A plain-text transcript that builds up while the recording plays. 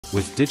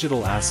with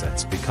digital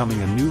assets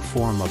becoming a new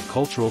form of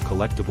cultural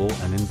collectible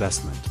and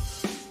investment.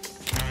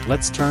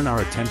 Let's turn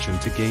our attention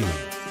to gaming.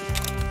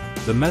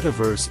 The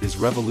Metaverse is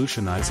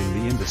revolutionizing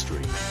the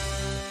industry.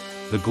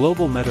 The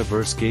global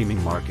Metaverse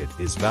gaming market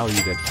is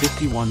valued at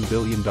 $51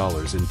 billion in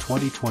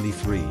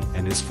 2023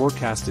 and is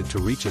forecasted to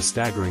reach a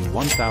staggering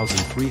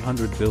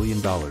 $1,300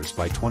 billion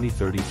by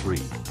 2033.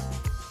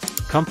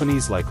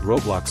 Companies like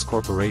Roblox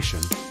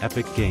Corporation,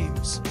 Epic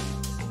Games,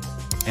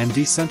 and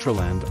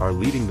Decentraland are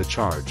leading the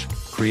charge,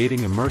 creating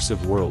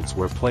immersive worlds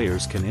where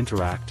players can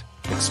interact,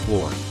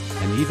 explore,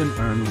 and even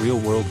earn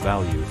real-world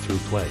value through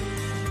play.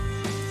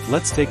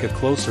 Let's take a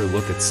closer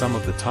look at some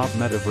of the top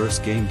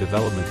Metaverse game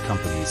development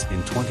companies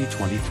in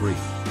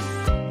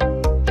 2023.